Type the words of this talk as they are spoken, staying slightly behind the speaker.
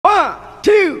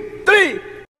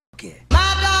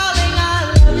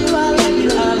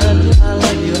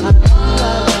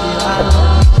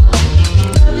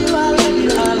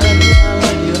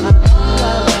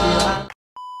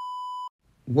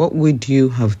What would you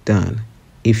have done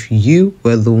if you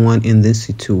were the one in this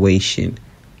situation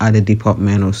at a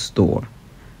departmental store?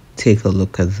 Take a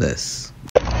look at this.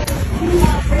 And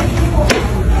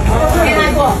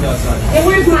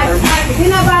where's Michael? You're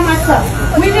not buying my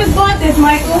stuff. We just bought this,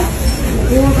 Michael.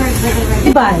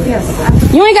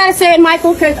 You ain't gotta say it,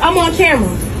 Michael, because I'm on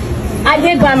camera. I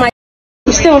did buy my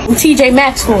still from TJ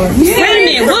Maxx store. Wait a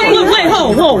minute. Wait,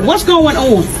 hold. What's going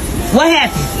on? What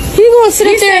happened? He's gonna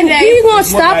sit there and he's gonna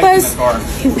stop us.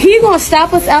 He's gonna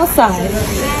stop us outside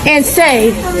and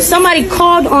say somebody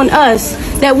called on us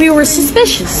that we were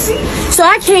suspicious. So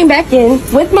I came back in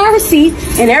with my receipt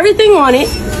and everything on it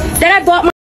that I bought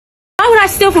my. Why would I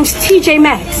steal from TJ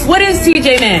Maxx? What is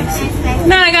TJ Maxx?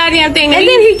 Not a goddamn thing. And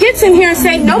then he gets in here and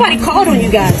say nobody called on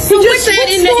you guys. So he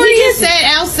just said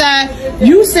outside.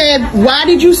 You said, why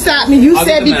did you stop me? You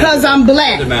said because I'm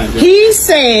black. He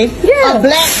said a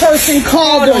black person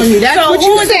called on you. That's what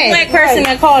you said. The black person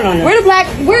that called on you? Where the black?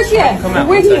 Where's he at?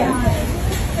 Where's he at?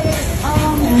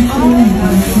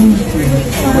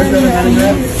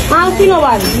 I don't see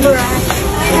nobody.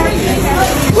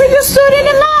 We just stood in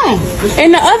the line.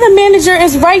 And the other manager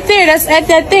is right there. That's at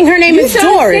that thing. Her name is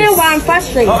Doris. You understand why I'm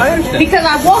frustrated. Oh, I understand. Because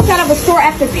I walked out of a store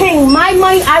after paying my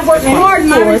money. I worked hard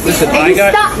for it. Listen, and you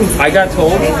stopped me. I got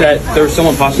told that there was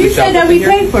someone possibly shoplifting here. You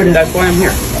said that we paid for this. That's why I'm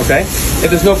here, okay? If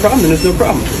there's no problem, then there's no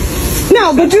problem.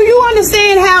 No, but do you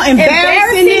understand how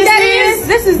embarrassing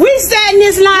this is? We sat in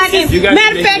this line.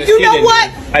 Matter of fact, you know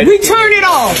what? We turn it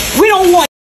off. We don't want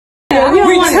it.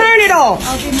 We turn it off.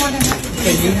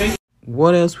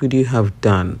 What else would you have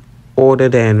done other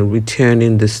than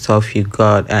returning the stuff you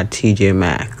got at TJ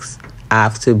Maxx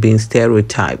after being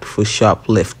stereotyped for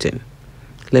shoplifting?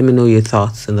 Let me know your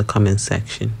thoughts in the comment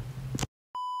section.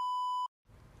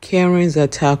 Karen's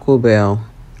at Taco Bell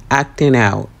acting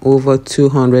out over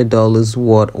 $200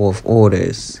 worth of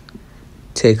orders.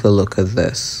 Take a look at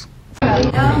this.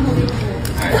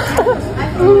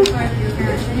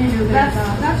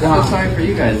 I'm sorry for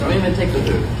you guys. Don't even take the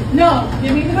food. No,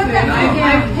 give me the food.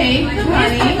 I paid the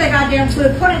money. Take the goddamn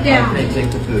food. Put it down.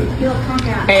 Take the food.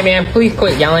 Hey man, please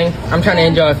quit yelling. I'm trying to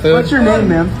enjoy food. What's your name,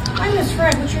 ma'am? I'm Miss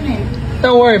Fred. What's your name?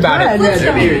 Don't worry about it.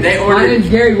 They ordered My name's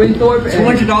Gary Winthorpe.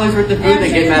 $200 worth of food. They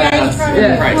get mad at us.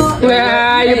 Price.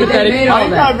 Yeah, you're pathetic. Why you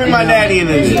gotta bring my daddy in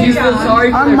this? You feel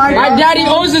sorry for my daddy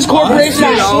owns this corporation.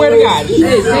 I swear to God.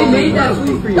 They made that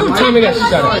food for you. Don't tell me that.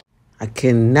 Shut up. I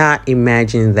cannot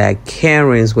imagine that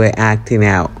Karens were acting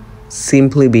out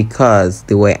simply because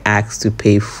they were asked to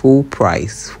pay full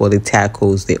price for the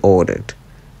tacos they ordered.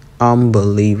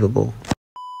 Unbelievable.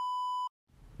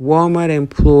 Walmart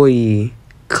employee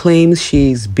claims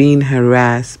she's being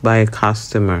harassed by a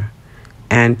customer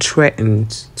and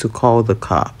threatens to call the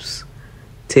cops.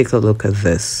 Take a look at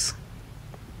this.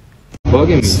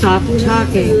 Stop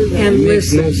talking and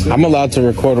listen. I'm allowed to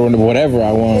record whatever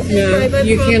I want. No,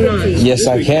 you cannot. Yes,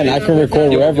 I can. I can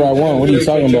record wherever I want. What are you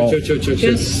talking about?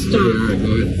 Just stop.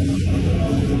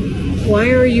 Why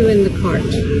are you in the cart?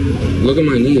 Look at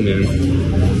my knee, man.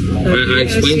 I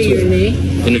explained to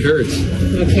her. And it hurts.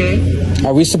 Okay.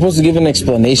 Are we supposed to give an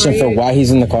explanation for why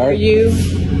he's in the cart?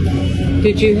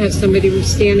 Did you have somebody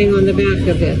standing on the back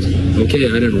of it? Okay,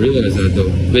 I didn't realize that though.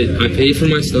 But I paid for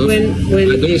my stuff. When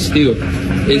I don't steal.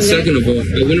 And second of all,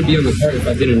 I wouldn't be on the cart if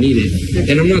I didn't need it. Okay.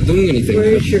 And I'm not doing anything.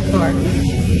 Where is your cart?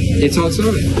 It's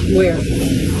outside. Where?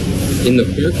 In the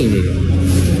parking lot.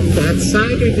 That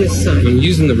side or this side? I'm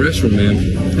using the restroom, ma'am.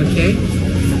 Okay.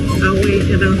 I'll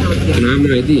wait and I'll help you. Can I have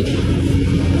my ID?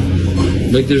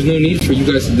 Like, there's no need for you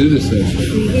guys to do this stuff.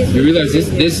 You realize this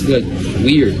is like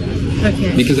weird.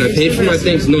 Okay. Because I paid for my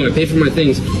things. No, I paid for my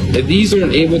things. If these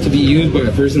aren't able to be used by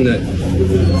a person that...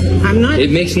 I'm not...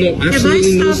 It makes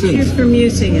absolutely no sense. Have I stopped you from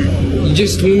using it? You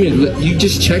just told me, you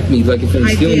just checked me, like if I'm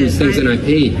stealing these things and I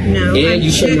paid. No, and you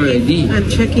saw my ID. I'm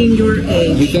checking your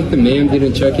age. You think the man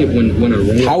didn't check it when I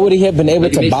ran? How would he have been able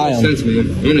to buy them? It makes no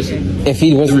sense, man. Honestly. If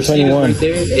he wasn't 21. Right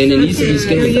there, and it needs to be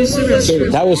scanned. So,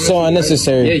 that was so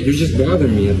unnecessary. Yeah, you're just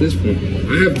bothering me at this point.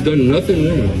 I have done nothing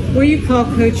wrong. Will you call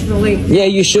Coach Malik? Yeah,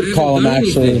 you should call him,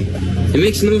 actually. It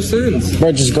makes no sense.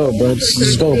 Bro, just go, bro.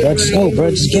 Just go, bro. Just go, bro.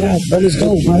 Just get out, bro. Let's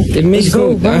go, bro. It makes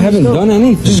no... I haven't done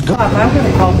anything. Just go. I'm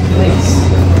going to call the police.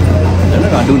 They're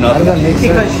not gonna do nothing.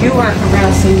 Because you are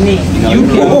harassing me.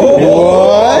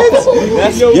 What?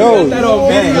 Yo,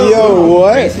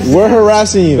 what? We're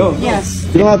harassing you. Yes.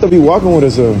 You don't have to be walking with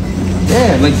us, though.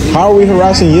 Yeah, like... How are we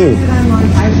harassing you?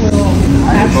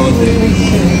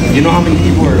 You know how many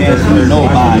people are no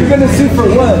buy? You're gonna sue for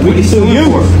what? We can sue you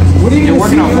for. What are you You're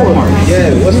working on Walmart.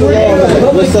 Yeah, what's the law on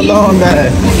that? What's the law on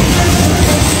that?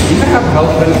 You can have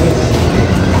health benefits.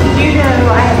 You know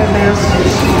I have a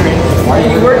master's degree. Why do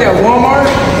you work at Walmart?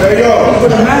 There you go.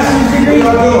 With a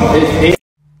master's degree?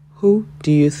 Who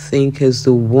do you think is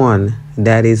the one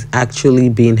that is actually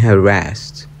being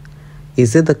harassed?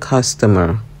 Is it the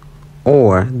customer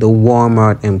or the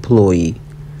Walmart employee?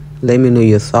 Let me know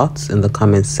your thoughts in the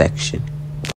comment section.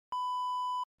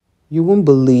 You won't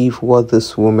believe what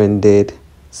this woman did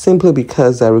simply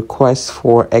because a request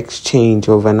for exchange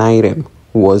of an item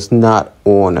was not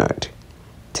honored.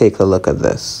 Take a look at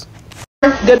this.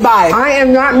 Goodbye. I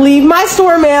am not. Leave my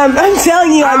store, ma'am. I'm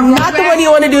telling you, I'm not the one you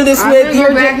want to do this with.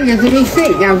 You're back in the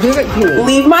receipt. Now give it to me.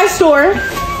 Leave my store.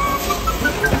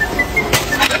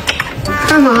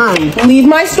 Come on. Leave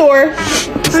my store.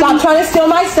 Stop trying to steal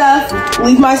my stuff.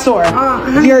 Leave my store.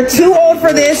 You're too old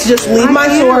for this. Just leave my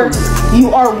store.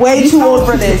 You are way too old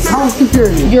for this.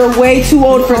 You're way too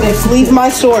old for this. Leave my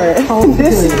store.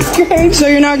 This is great. So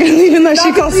you're not going to leave unless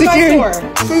she calls security?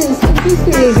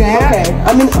 Okay.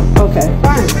 I mean, okay.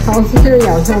 Fine. Call security.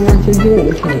 I'll tell them what you're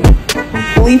doing to me.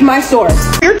 Leave my store.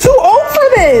 You're too old for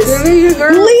this. Leave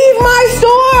my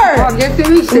store. I'll get the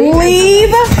receipt.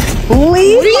 Leave. What are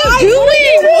you doing?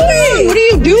 What are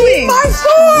you doing? Leave my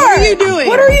store. What are you doing?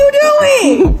 What are you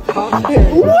doing? What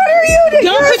are you doing?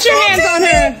 Don't put your hands on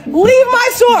her. Leave my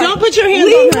store. Don't put your hands on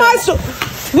her. Leave my store.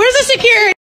 Where's the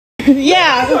security?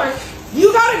 Yeah.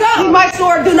 You gotta go. Leave my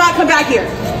store. Do not come back here.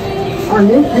 Go.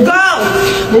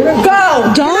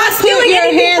 Go. Don't put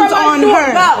your hands on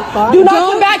her. Go. Do not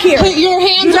come back here. Put your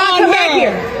hands Do not on come her. back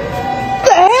here. What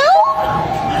the hell?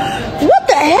 What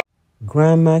the hell?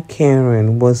 Grandma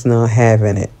Karen was not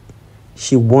having it.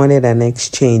 She wanted an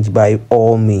exchange by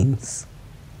all means.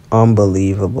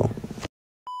 Unbelievable.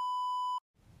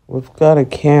 We've got a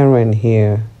Karen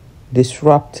here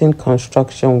disrupting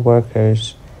construction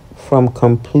workers from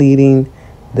completing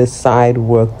the side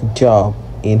work job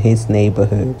in his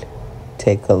neighborhood.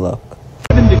 Take a look.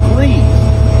 7 degrees.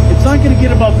 It's not going to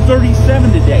get above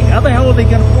 37 today. How the hell are they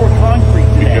going to pour concrete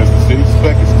today? Because the city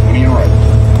spec is 20 and rising.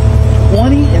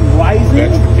 20 and rising?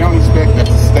 That's the county spec, that's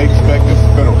the state spec, that's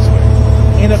the federal spec.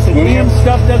 And if the damn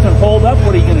stuff doesn't hold up,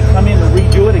 what, are you going to come in and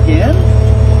redo it again?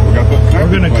 We're going to put concrete.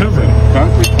 We're going to cover it.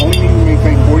 Concrete only needs to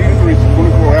maintain 40 degrees for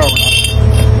 24 hours.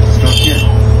 Start here.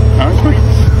 Concrete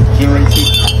generates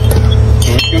heat.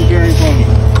 So it's going to generate heat.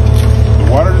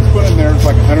 The water that's put in there is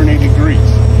like 180 degrees.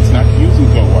 It's not using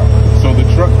cold water. So the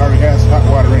truck already has hot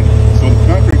water in it. So the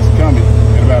concrete's coming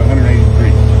at about 180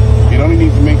 degrees. It only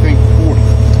needs to maintain 40.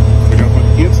 We're going to put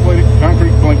insulated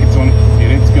concrete blankets on it,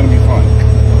 and it's going to be fine.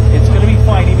 It's going to be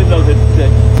fine, even though the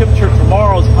temperature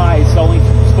tomorrow's high is only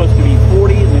supposed to be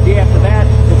 40, and the day after that,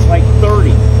 it's like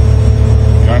 30.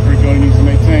 Concrete only needs to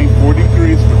maintain 40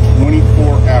 degrees for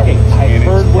 24 hours. Okay, I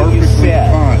heard what you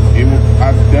said. Fine.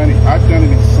 I've done it. I've done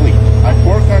it in sleep. I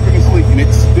poured concrete in sleep, and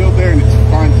it's still there, and it's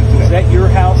fine to today. Is that your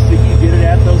house that you did it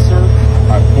at, though, sir?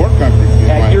 I poured concrete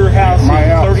at your house in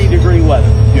 30-degree weather.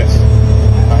 Yes,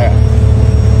 I have.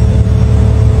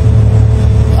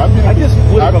 I just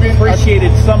would have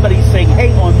appreciated somebody saying,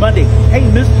 hey, on Monday, hey,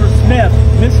 Mr. Smith,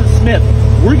 Mrs. Smith,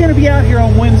 we're going to be out here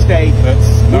on Wednesday.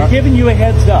 We're giving you a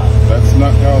heads up. That's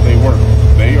not how they work.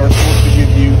 They are supposed to give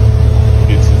you,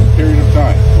 it's a period of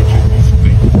time, which is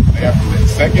usually, they have to, the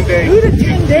second day. 2 to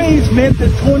 10 days meant the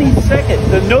 22nd.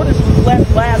 The notice was left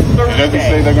last Thursday. It doesn't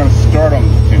say they're going to start on the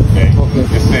 10th day.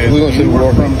 It says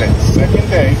anywhere from that second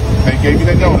day, they gave you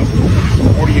that notice,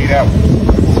 48 hours.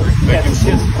 That's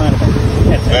just kind of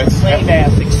that's a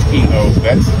plain-ass excuse. No,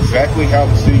 that's exactly how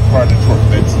the city projects work.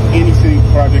 That's any city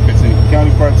project, that's any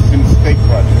county project, that's any state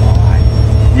project.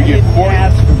 We get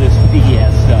ask for this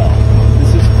BS, though.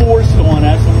 This is forced on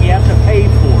us, and we have to pay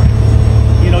for it.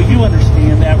 You know, you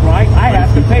understand that, right? I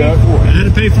have to pay for it. I had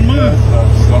to pay for mine.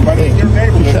 Somebody in your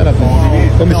neighborhood. Shut up. I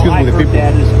heard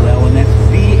that as well, and that's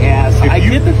BS. I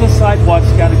get that the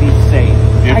sidewalk's got to be safe.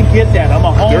 I get that. I'm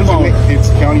a homeowner. It's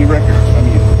county record. I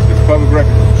mean, it's public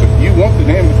record. So if you want the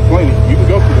name of the complainant, you can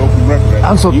go to the open record.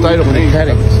 I'm so tired of the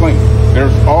headache.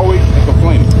 There's always a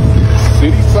complainant.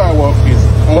 City sidewalk is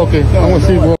okay. I want to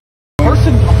see what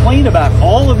person complained about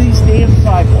all of these damn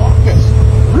sidewalks. Yes.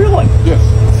 Really? Yes.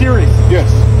 Seriously? Yes.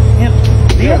 And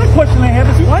the other question I have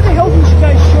is, why the hell didn't you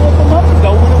guys show up a month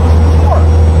ago when it was before?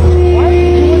 Why are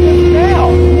you doing this now?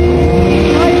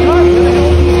 My God, what the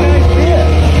hell did you guys did?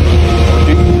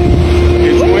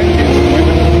 It's when the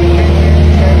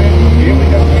communication came in, you only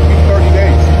got to give me 30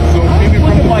 days. So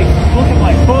look at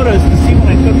my photos to see when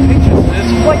I took pictures of this.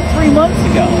 It was like 3 months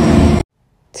ago.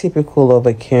 Typical of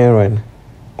a Karen.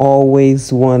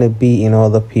 Always want to be in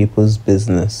other people's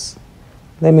business.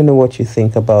 Let me know what you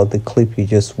think about the clip you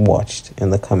just watched in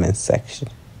the comment section.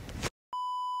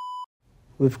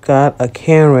 We've got a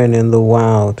Karen in the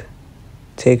wild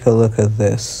Take a look at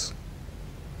this.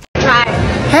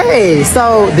 Hey,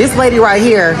 so this lady right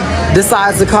here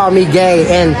decides to call me gay,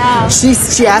 and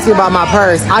she asked me about my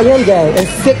purse. I am gay and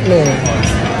sickening.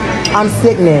 I'm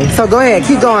sickening. So go ahead,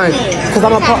 keep going, because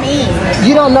I'm a.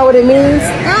 You don't know what it means,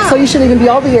 so you shouldn't even be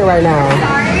over here right now.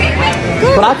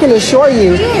 But I can assure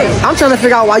you, I'm trying to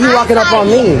figure out why you walking up on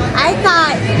me. I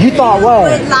thought you thought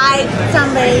what? Would like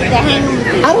somebody to hang with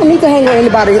you. I don't need to hang with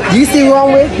anybody. Do you see who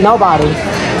I'm with? Nobody.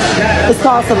 It's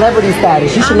called celebrity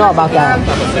status. You should know about that.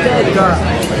 Good girl.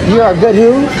 You're a good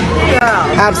who? Girl.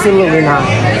 Absolutely not.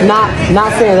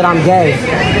 Not saying that I'm gay.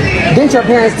 Didn't your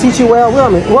parents teach you well?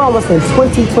 We're almost in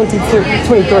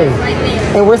 2023,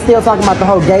 and we're still talking about the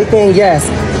whole gay thing. Yes,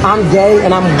 I'm gay,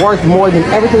 and I'm worth more than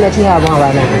everything that you have on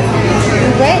right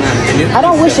now. I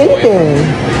don't wish anything.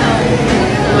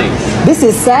 This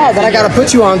is sad that I gotta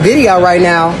put you on video right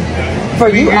now for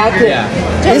you acting.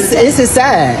 This is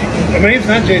sad. My name's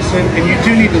not Jason, and you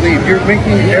do need to leave. You're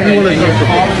making everyone uncomfortable.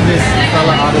 Calling this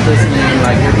fella out of this name,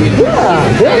 like you're being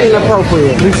very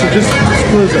inappropriate. Lisa, just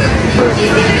close up.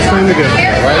 It's time to go.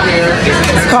 Right here.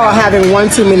 It's called having one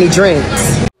too many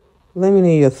drinks. Let me know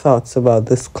your thoughts about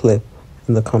this clip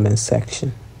in the comment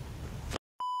section.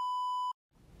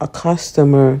 A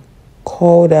customer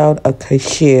called out a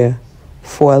cashier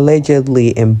for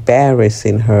allegedly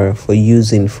embarrassing her for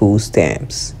using food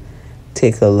stamps.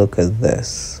 Take a look at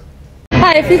this.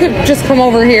 Hi, if you could just come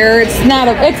over here. It's not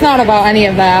about any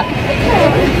of that.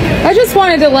 I just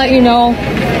wanted to let you know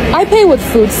I pay with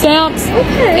food stamps,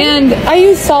 and I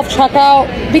use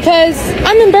self-checkout because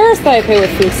I'm embarrassed that I pay with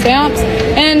food stamps,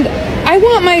 and I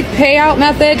want my payout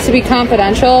method to be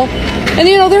confidential. And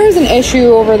you know, there is an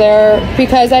issue over there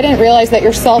because I didn't realize that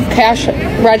your self-cash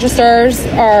registers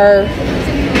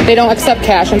they don't accept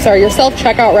cash. I'm sorry, your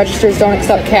self-checkout registers don't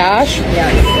accept cash.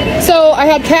 Yes. So I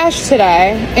had cash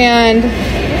today, and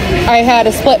I had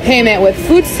a split payment with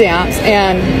food stamps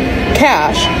and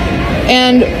cash.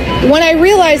 And when I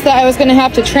realized that I was going to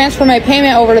have to transfer my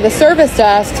payment over to the service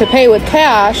desk to pay with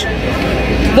cash,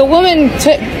 the woman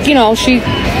she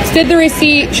did the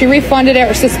receipt, she refunded it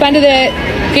or suspended it,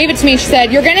 gave it to me. She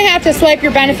said, you're going to have to swipe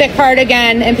your benefit card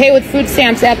again and pay with food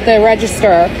stamps at the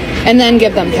register and then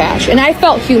give them cash. And I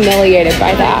felt humiliated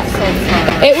by that.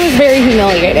 It was very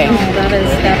humiliating.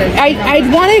 I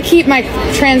want to keep my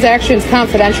transactions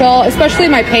confidential, especially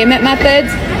my payment methods.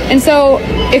 And so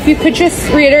if you could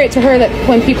just reiterate to her that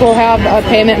when people have a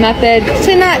payment method,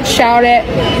 to not shout it.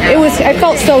 I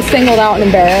felt so singled out and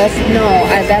embarrassed. No,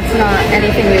 that's not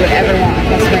anything we would ever want a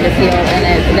customer to feel,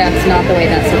 and that's not the way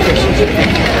that situation should be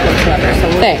whatsoever. So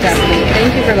we'll definitely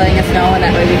thank you for letting us know, and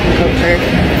that way we can coach her,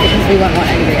 because we wouldn't want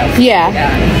anybody else to do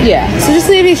that. Yeah. So just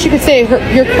maybe she could say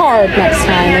your card next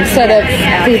time instead of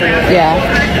food. Yeah.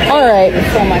 All right. Thank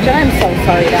you so much. I'm so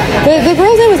sorry that happened. The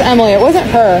girl's name was Emily. It wasn't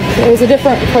her. It was a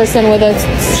different person with a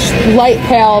light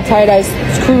pale tie-dye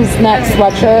cruise neck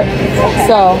sweatshirt.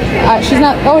 So she's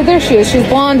not. Oh, there she is. She's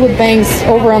blonde with bangs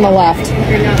over on the left.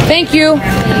 Thank you.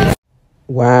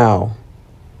 Wow.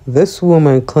 This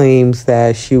woman claims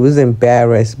that she was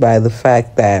embarrassed by the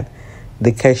fact that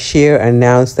the cashier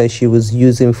announced that she was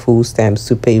using food stamps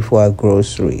to pay for her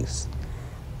groceries.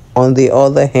 On the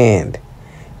other hand,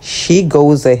 she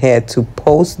goes ahead to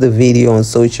post the video on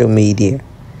social media.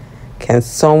 Can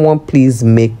someone please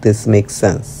make this make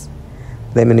sense?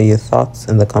 Let me know your thoughts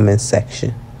in the comment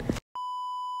section.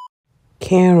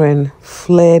 Karen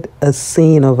fled a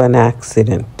scene of an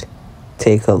accident.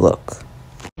 Take a look.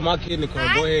 My kid in the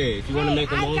car. Go ahead. If you want to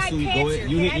make a long story, go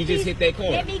ahead. You just hit that car.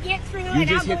 Let me get through You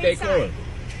just hit that car.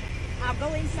 I'll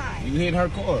go inside. You hit her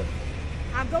car.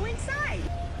 I'll go inside.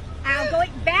 I'll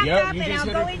go back up and I'll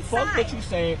go inside. Fuck what you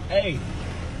saying. Hey.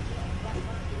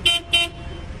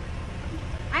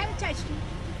 I haven't touched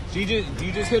you.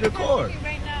 You just hit her car.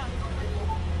 Right now.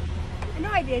 No,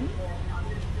 I didn't.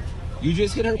 You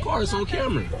just hit her car. It's on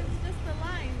camera. It's just the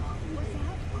line.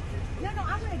 No,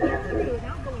 I'm gonna get through and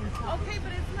I'll go inside. Okay,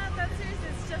 but it's not that serious.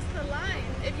 It's just the line.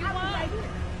 If you want,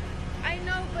 I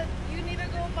know, but you need to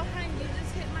go behind. You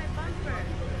just hit my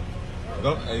bumper.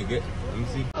 Go. Hey, let me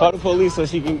see. Call the police so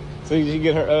she can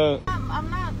get her. I'm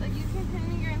not. You can send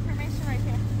me your information right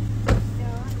here.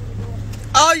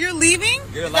 Oh, you're leaving?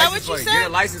 Get her Is that what you plate. said? Get her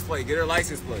license plate. Get her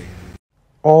license plate.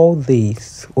 All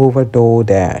these over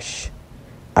DoorDash.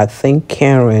 I think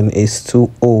Karen is too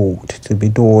old to be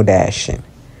DoorDashing.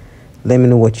 Let me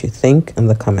know what you think in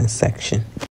the comment section.